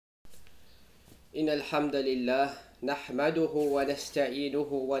إن الحمد لله نحمده ونستعينه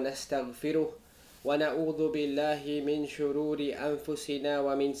ونستغفره ونعوذ بالله من شرور أنفسنا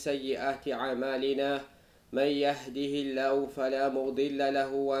ومن سيئات أعمالنا. من يهده الله فلا مضل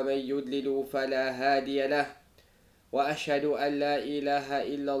له ومن يضلل فلا هادي له. وأشهد أن لا إله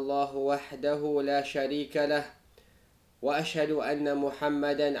إلا الله وحده لا شريك له، وأشهد أن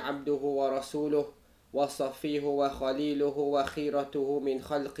محمدا عبده ورسوله وصفيه وخليله وخيرته من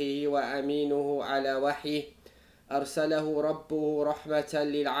خلقه وأمينه على وحيه، أرسله ربه رحمة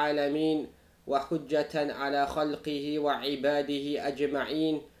للعالمين وحجة على خلقه وعباده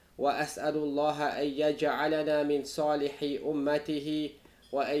أجمعين. وأسأل الله أن يجعلنا من صالح أمته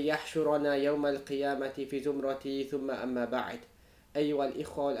وأن يحشرنا يوم القيامة في زمرته. ثم أما بعد. أيها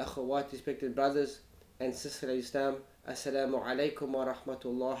الإخوة والأخوات, respected brothers and sisters in Islam, Assalamu alaikum wa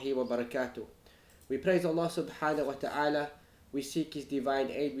rahmatullahi wa barakatuh. We praise Allah subhanahu wa ta'ala, we seek His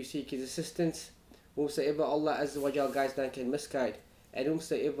divine aid, we seek His assistance. Whomsoever Allah Azza wa Jal guides, none can misguide, and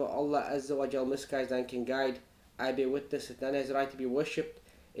whomsoever Allah Azza wa Jal misguides, none can guide. I bear witness that none has right to be worshipped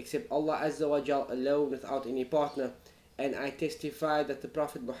except Allah Azza wa Jal alone without any partner, and I testify that the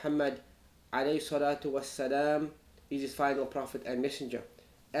Prophet Muhammad alayhi salatu wassalam is his final prophet and messenger.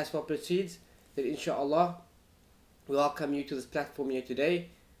 As for proceeds, that inshallah we welcome you to this platform here today,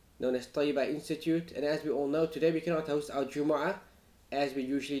 known as Tayyiba Institute. And as we all know, today we cannot host our Jumu'ah as we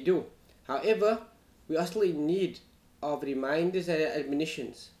usually do. However, we are still in need of reminders and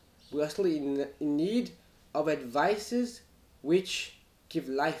admonitions. We are still in need of advices which give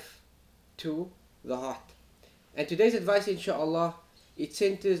life to the heart. And today's advice, inshallah, it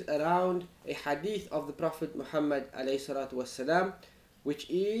centers around a hadith of the Prophet Muhammad alayhi salatu wasalam, which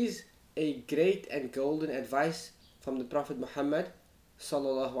is a great and golden advice from the Prophet Muhammad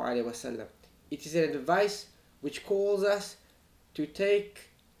sallallahu alaihi wasallam. It is an advice which calls us to take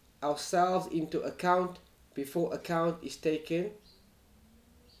ourselves into account before account is taken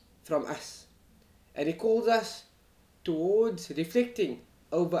from us, and it calls us towards reflecting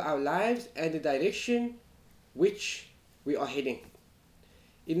over our lives and the direction which we are heading.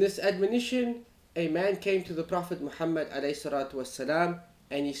 In this admonition, a man came to the Prophet Muhammad alayhi salatu wasalam,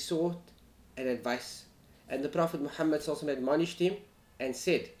 and he sought an advice. And the Prophet Muhammad admonished him and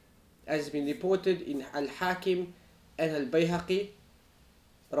said, as has been reported in Al-Hakim and Al-Bayhaqi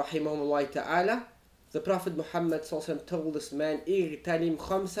rahimahumullah ta'ala, the Prophet Muhammad told this man, "Igtanim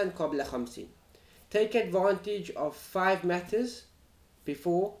khamsan qabla khamsin." Take advantage of 5 matters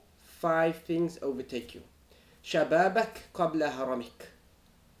before 5 things overtake you. Shababak qabla haramik,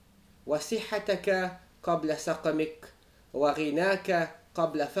 wa sihataka qabla saqamik, wa ghinaka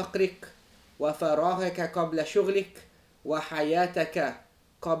qabla faqrik, وَفَرَاغَكَ قَبْلَ شُغْلِكَ وَحَيَاتَكَ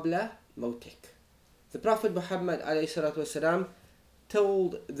قَبْلَ مَوْتِكَ. The Prophet Muhammad ﷺ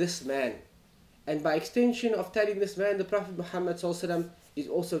told this man, and by extension of telling this man, the Prophet Muhammad ﷺ is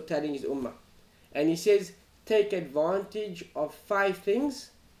also telling his ummah. And he says, take advantage of 5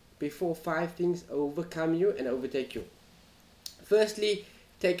 things before 5 things overcome you and overtake you. Firstly,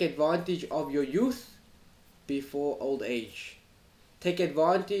 take advantage of your youth before old age. Take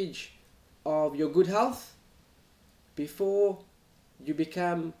advantage of your good health before you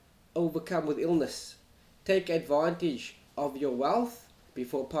become overcome with illness. Take advantage of your wealth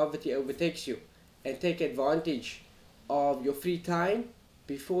before poverty overtakes you, and take advantage of your free time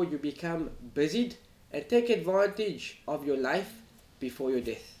before you become busied, and take advantage of your life before your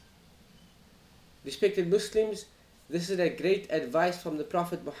death. Respected Muslims, this is a great advice from the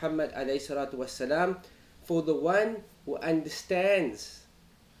Prophet Muhammad alayhi salatu wasalam for the one who understands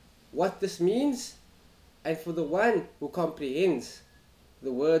what this means, and for the one who comprehends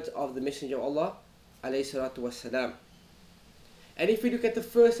the words of the Messenger of Allah alayhi salatu wasalam. And if we look at the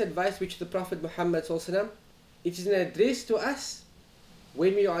first advice which the Prophet Muhammad sallallahu, it is an address to us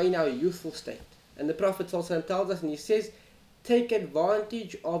when we are in our youthful state. And the Prophet sallallahu tells us, and he says, take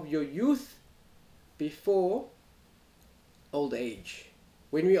advantage of your youth before old age.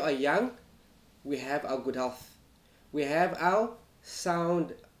 When we are young, we have our good health, we have our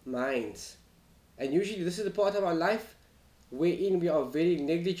sound minds, and usually this is the part of our life wherein we are very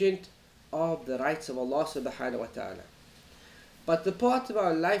negligent of the rights of Allah subhanahu wa ta'ala. But the part of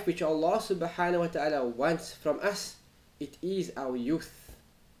our life which Allah subhanahu wa ta'ala wants from us, it is our youth.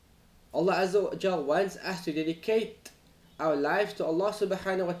 Allah Azza wa Jal wants us to dedicate our lives to Allah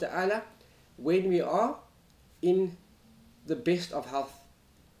subhanahu wa ta'ala when we are in the best of health,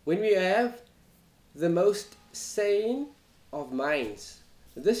 when we have the most sane of minds.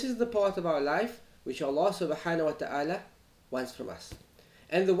 This is the part of our life which Allah subhanahu wa ta'ala wants from us.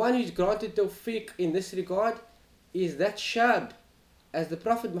 And the one who is granted tawfiq in this regard is that shab as the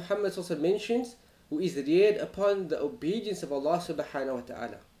Prophet Muhammad also mentions, who is reared upon the obedience of Allah subhanahu wa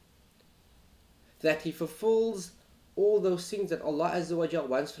ta'ala, that he fulfills all those things that Allah Azza wa Jal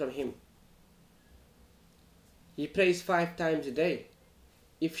wants from him. He prays 5 times a day.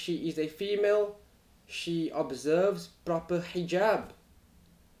 If she is a female, she observes proper hijab.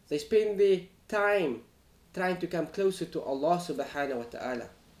 They spend their time trying to come closer to Allah subhanahu wa ta'ala.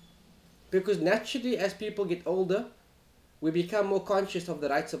 Because naturally, as people get older, we become more conscious of the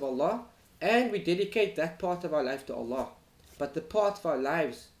rights of Allah and we dedicate that part of our life to Allah. But the part of our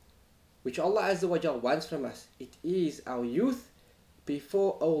lives which Allah Azza wa Jal wants from us, it is our youth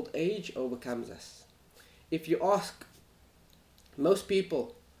before old age overcomes us. If you ask most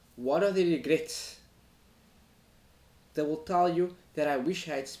people, what are their regrets? They will tell you that I wish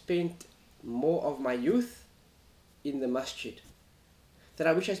I had spent more of my youth in the masjid. That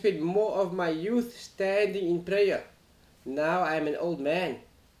I wish I spent more of my youth standing in prayer. Now I am an old man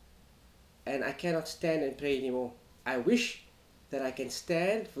and I cannot stand and pray anymore. I wish that I can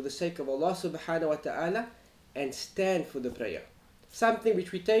stand for the sake of Allah subhanahu wa ta'ala and stand for the prayer. Something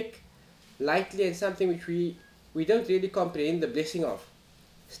which we take lightly and something which we don't really comprehend the blessing of.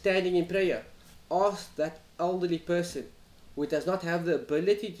 Standing in prayer. Ask that elderly person who does not have the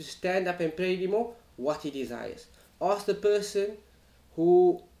ability to stand up and pray anymore what he desires. Ask the person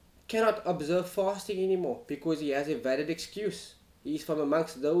who cannot observe fasting anymore because he has a valid excuse. He is from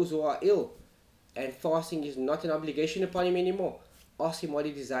amongst those who are ill and fasting is not an obligation upon him anymore. Ask him what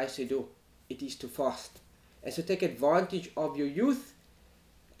he desires to do. It is to fast. And so take advantage of your youth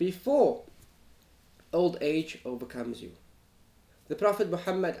before old age overcomes you. The Prophet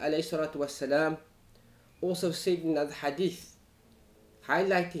Muhammad ﷺ also said in another hadith,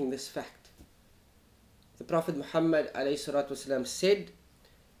 highlighting this fact. The Prophet Muhammad ﷺ said,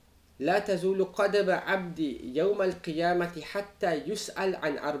 لا تزول قدم عبدي يوم القيامة حتى يسأل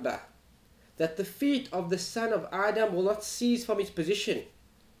عن أربع. That the feet of the son of Adam will not cease from its position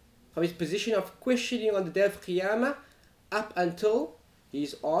of questioning on the day of Qiyamah up until he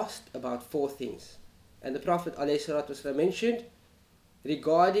is asked about 4 things. And the Prophet ﷺ mentioned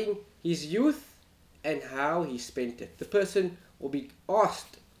regarding his youth and how he spent it. The person will be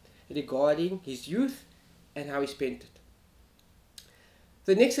asked regarding his youth and how he spent it.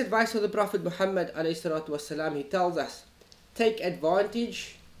 The next advice of the Prophet Muhammad ﷺ, he tells us, take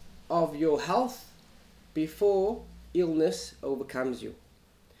advantage of your health before illness overcomes you.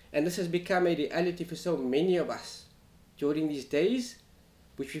 And this has become a reality for so many of us during these days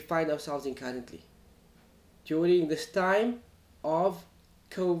which we find ourselves in currently. During this time of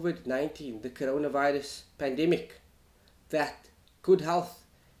COVID-19, the coronavirus pandemic, that good health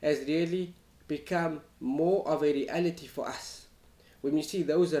has really become more of a reality for us. When we see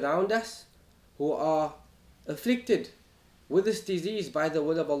those around us who are afflicted with this disease by the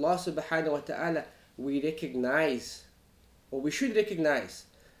will of Allah subhanahu wa ta'ala, we recognize, or we should recognize,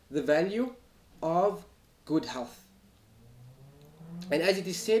 the value of good health. And as it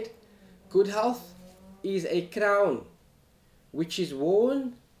is said, good health is a crown which is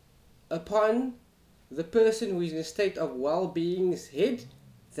worn upon the person who is in a state of well-being's head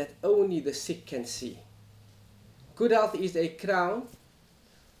that only the sick can see. Good health is a crown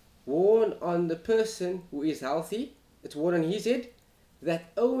worn on the person who is healthy. It's worn on his head that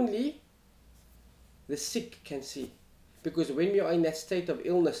only the sick can see. Because when we are in that state of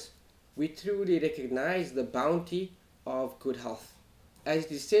illness, we truly recognize the bounty of good health. As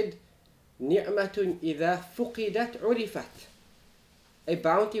it is said, نِعْمَةٌ إِذَا فُقِدَتْ عُرِفَتْ. A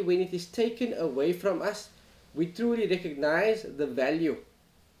bounty when it is taken away from us, we truly recognize the value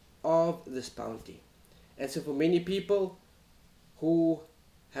of this bounty. And so for many people who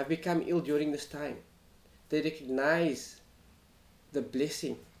have become ill during this time, they recognize the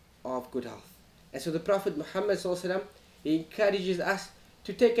blessing of good health. And so the Prophet Muhammad ﷺ, he encourages us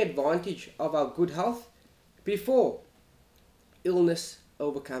to take advantage of our good health before illness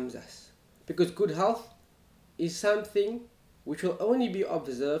overcomes us. Because good health is something which will only be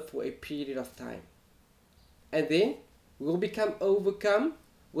observed for a period of time. And then we will become overcome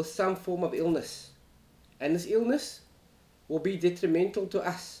with some form of illness. And this illness will be detrimental to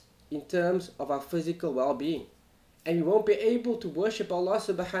us in terms of our physical well-being. And we won't be able to worship Allah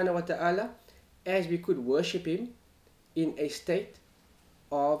subhanahu wa ta'ala as we could worship Him in a state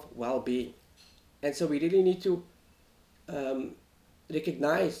of well-being. And so we really need to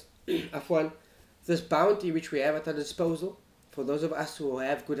recognize this bounty which we have at our disposal for those of us who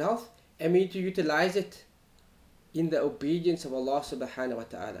have good health, and we need to utilize it in the obedience of Allah subhanahu wa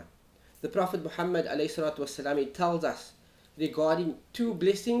ta'ala. The Prophet Muhammad ﷺ, he tells us regarding 2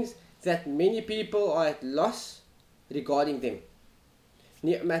 blessings that many people are at loss regarding them.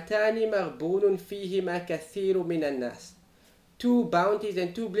 نعمتان مغبون فيهما كثير من الناس. Two bounties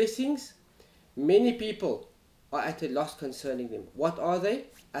and two blessings, many people are at a loss concerning them. What are they?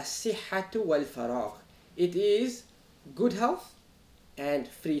 الصحة والفراغ. It is good health and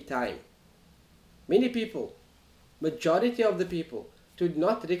free time. Many people, majority of the people, do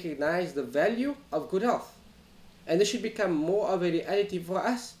not recognize the value of good health. And this should become more of a reality for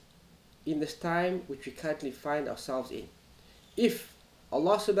us in this time which we currently find ourselves in. If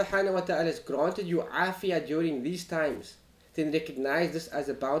Allah subhanahu wa ta'ala has granted you afiyah during these times, then recognize this as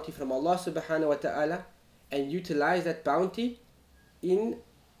a bounty from Allah subhanahu wa ta'ala and utilize that bounty in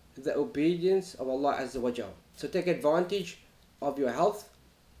the obedience of Allah azza wa jal. So take advantage of your health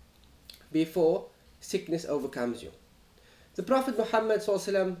before sickness overcomes you. The Prophet Muhammad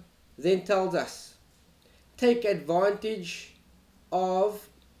then tells us, take advantage of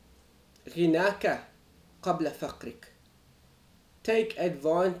ghinaka qabla faqrik. Take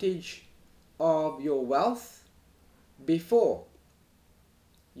advantage of your wealth before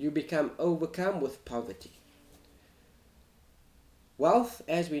you become overcome with poverty. Wealth,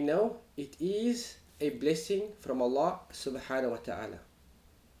 as we know, it is a blessing from Allah subhanahu wa ta'ala.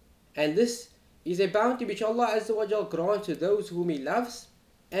 And this is a bounty which Allah azza wa jal grants to those whom He loves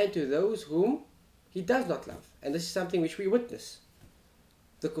and to those whom He does not love. And this is something which we witness.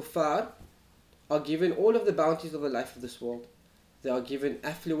 The kuffar are given all of the bounties of the life of this world. They are given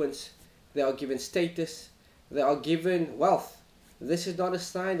affluence, they are given status, they are given wealth. This is not a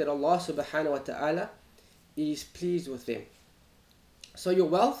sign that Allah subhanahu wa ta'ala is pleased with them. So your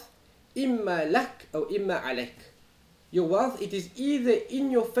wealth, imma lak or imma alak. Your wealth, it is either in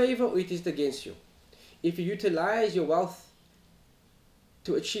your favor or it is against you. If you utilize your wealth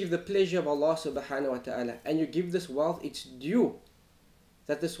to achieve the pleasure of Allah subhanahu wa ta'ala and you give this wealth its due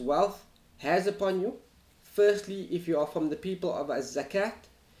that this wealth has upon you, firstly, if you are from the people of az-zakat,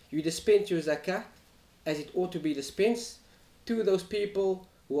 you dispense your zakat as it ought to be dispensed to those people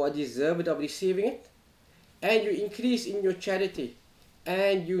who are deserved of receiving it, and you increase in your charity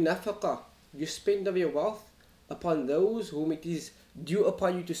and you nafaqah, you spend of your wealth upon those whom it is due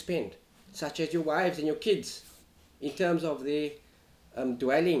upon you to spend, such as your wives and your kids, in terms of their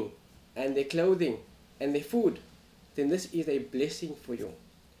dwelling and their clothing and their food, then this is a blessing for you.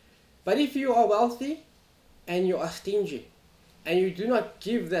 But if you are wealthy and you are stingy and you do not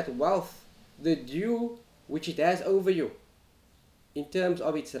give that wealth the due which it has over you in terms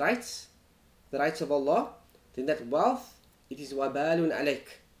of its rights, the rights of Allah, then that wealth, it is wabalun alaik,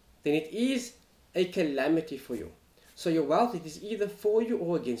 then it is a calamity for you. So your wealth, it is either for you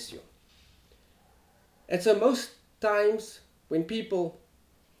or against you. And so most times when people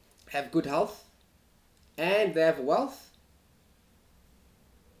have good health and they have wealth,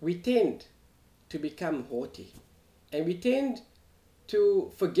 we tend to become haughty and we tend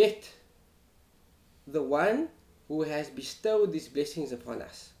to forget the one who has bestowed these blessings upon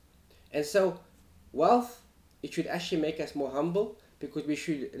us. And so wealth, it should actually make us more humble, because we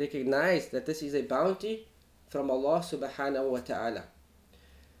should recognize that this is a bounty from Allah subhanahu wa ta'ala.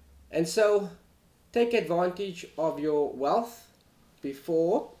 And so take advantage of your wealth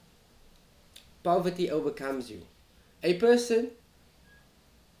before poverty overcomes you. A person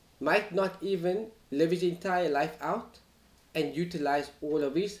might not even live his entire life out and utilize all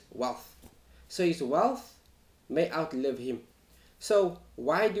of his wealth. So his wealth may outlive him. So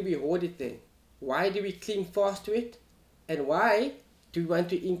why do we hoard it then? Why do we cling fast to it? And why do we want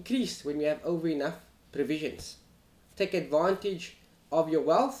to increase when we have over enough provisions? Take advantage of your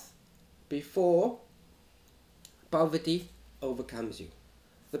wealth before poverty overcomes you.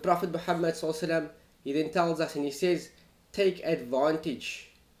 The Prophet Muhammad ﷺ, he then tells us and he says, take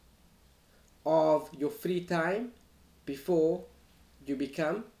advantage of your free time before you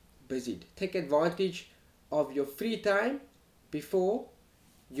become busied. Take advantage of your free time before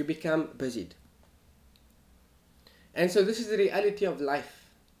you become busied. And so this is the reality of life,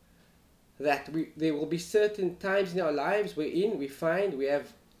 that there will be certain times in our lives wherein we find we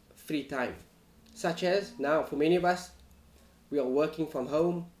have free time, such as now for many of us, we are working from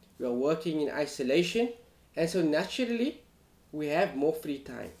home, we are working in isolation, and so naturally we have more free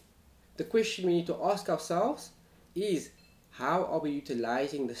time. The question we need to ask ourselves is, how are we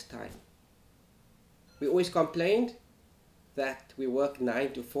utilizing this time? We always complained that we work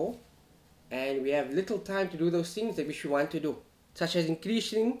 9 to 4 and we have little time to do those things that we should want to do, such as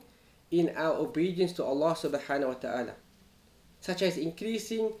increasing in our obedience to Allah subhanahu wa ta'ala, such as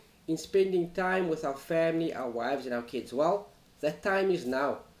increasing in spending time with our family, our wives and our kids. Well, that time is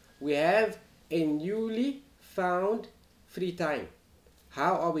now. We have a newly found free time.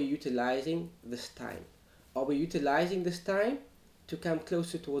 How are we utilizing this time? Are we utilizing this time to come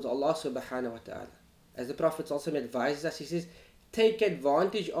closer towards Allah subhanahu wa ta'ala. As the Prophet also advises us, he says, take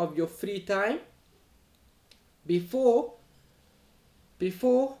advantage of your free time before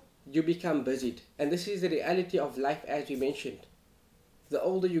you become busied. And this is the reality of life, as we mentioned. The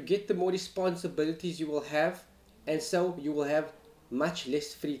older you get, the more responsibilities you will have, and so you will have much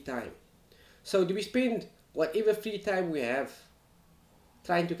less free time. So do we spend whatever free time we have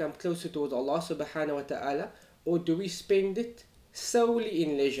trying to come closer towards Allah subhanahu wa ta'ala, or do we spend it solely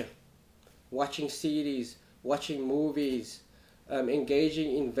in leisure, watching series, watching movies,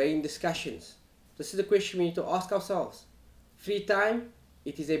 engaging in vain discussions? This is the question we need to ask ourselves. Free time,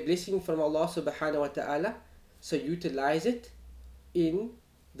 it is a blessing from Allah subhanahu wa ta'ala, so utilize it in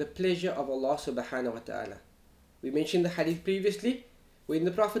the pleasure of Allah subhanahu wa ta'ala. We mentioned the hadith previously, when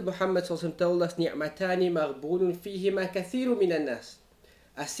the Prophet Muhammad told us, نِعْمَتَانِ مَغْبُونٌ فِيهِمَا كَثِيرٌ مِنَ النَّاسِ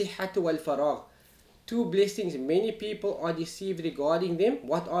الصِّحَّةُ وَالْفَرَاغُ. Two blessings, many people are deceived regarding them.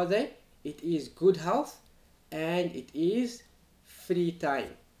 What are they? It is good health and it is free time.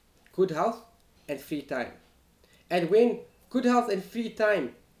 Good health and free time. And when good health and free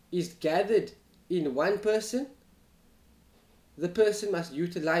time is gathered in one person, the person must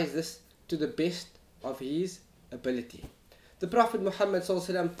utilize this to the best of his ability. The Prophet Muhammad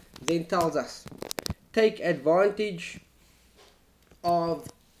then tells us, take advantage of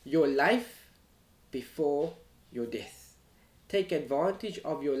your life before your death. Take advantage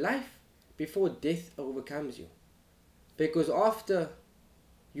of your life before death overcomes you. Because after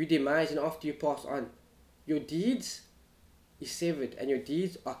you demise and after you pass on, your deeds is severed and your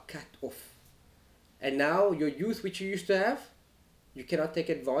deeds are cut off. And now your youth which you used to have, you cannot take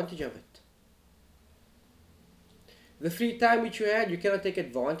advantage of it. The free time which you had, you cannot take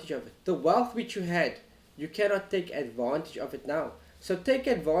advantage of it. The wealth which you had, you cannot take advantage of it now. So take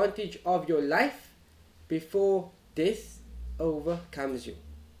advantage of your life before death overcomes you.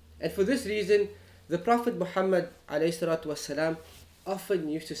 And for this reason, the Prophet Muhammad ﷺ often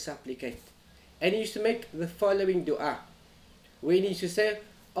used to supplicate. And he used to make the following dua. When he used to say,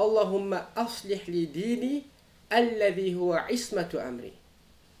 Allahumma aslih li dini alladhi huwa ismatu amri.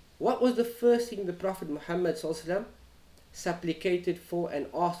 What was the first thing the Prophet Muhammad ﷺ supplicated for and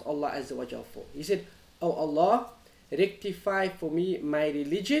asked Allah Azza wa Jal for? He said, Oh Allah, rectify for me my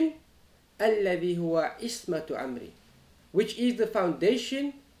religion, alladhi huwa ismatu amri, which is the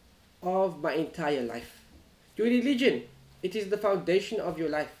foundation of my entire life. Your religion, it is the foundation of your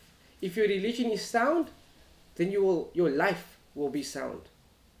life. If your religion is sound, then your life will be sound.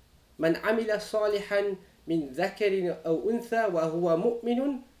 Man amila salihan min dhakarin aw untha wa huwa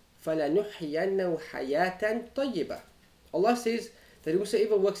mu'minun falanuhyiyannahu hayatan tayyibah. Allah says that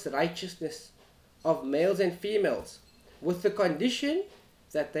whosoever works righteousness of males and females with the condition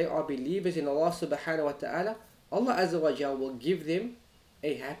that they are believers in Allah subhanahu wa ta'ala, Allah Azza wa Jal will give them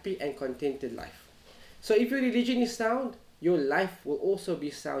a happy and contented life. So if your religion is sound, your life will also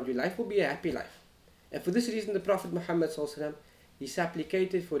be sound. Your life will be a happy life. And for this reason, the Prophet Muhammad ﷺ, he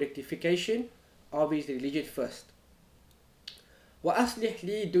supplicated for rectification of his religion first. وَأَصْلِحْ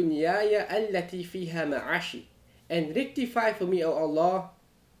لِي دُنْيَايَ الَّتِي فِيهَا مَعَاشِي. And rectify for me, O Allah,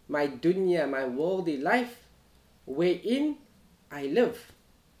 my dunya, my worldly life, wherein I live.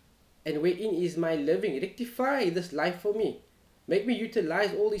 And wherein is my living. Rectify this life for me. Make me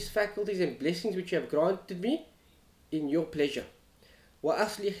utilize all these faculties and blessings which you have granted me in your pleasure.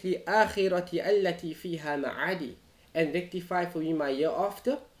 وَأَصْلِحْ لِي آخِرَتِي الَّتِي فِيهَا مَعَادِي. And rectify for me my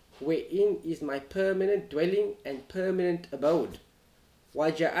hereafter, wherein is my permanent dwelling and permanent abode.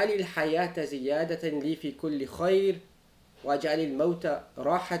 وَجَعَلِ الْحَيَاةَ زِيَادَةً لِي فِي كُلِّ خَيْرٍ وَجَعَلِ الْمَوْتَ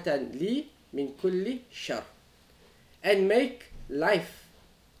رَاحَةً لِي مِنْ كُلِّ شَرٍ. And make life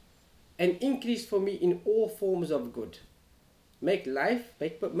an increase for me in all forms of good. Make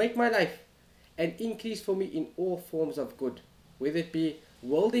my life an increase for me in all forms of good, whether it be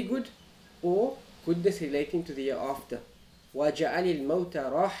worldly good or goodness relating to the hereafter. وَجَعَلِ الْمَوْتَ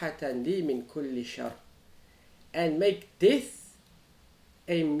رَاحَةً لِي مِنْ كُلِّ شَرٍ. And make death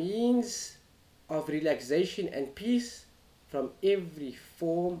a means of relaxation and peace from every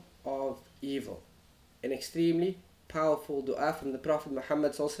form of evil. An extremely powerful dua from the Prophet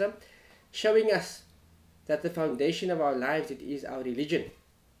Muhammad ﷺ, showing us that the foundation of our lives, it is our religion,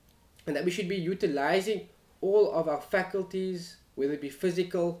 and that we should be utilizing all of our faculties, whether it be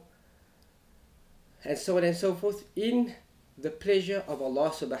physical and so on and so forth, in the pleasure of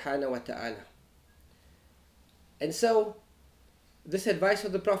Allah subhanahu wa ta'ala. And so this advice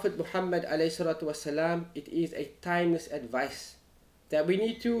of the Prophet Muhammad ﷺ, it is a timeless advice that we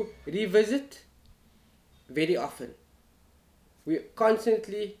need to revisit very often. We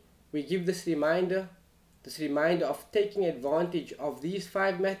give this reminder this reminder of taking advantage of these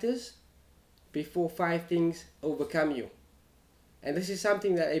 5 matters before 5 things overcome you. And this is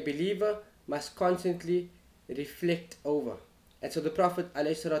something that a believer must constantly reflect over. And so the Prophet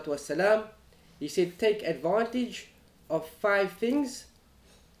ﷺ, he said, take advantage of 5 things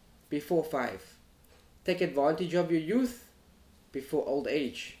before 5. Take advantage of your youth before old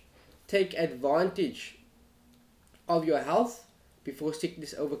age. Take advantage of your health before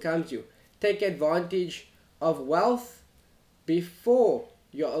sickness overcomes you. Take advantage of wealth before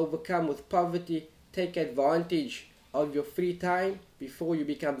you're overcome with poverty. Take advantage of your free time before you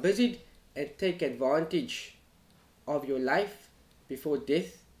become busied, and take advantage of your life before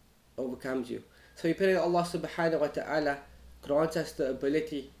death overcomes you. So we pray that Allah subhanahu wa ta'ala grants us the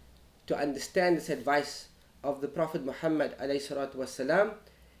ability to understand this advice of the Prophet Muhammad alayhi salatu wasalam,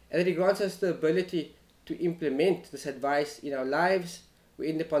 and that He grants us the ability to implement this advice in our lives. We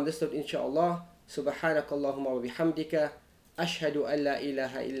end upon this note, inshaAllah. Subhanakallahumma wa bihamdika, ashhadu an la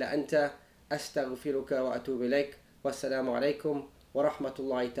ilaha illa anta, astaghfiruka wa atubu ilaik. Wassalamu alaikum wa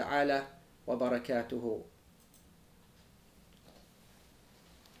rahmatullahi ta'ala wa barakatuhu.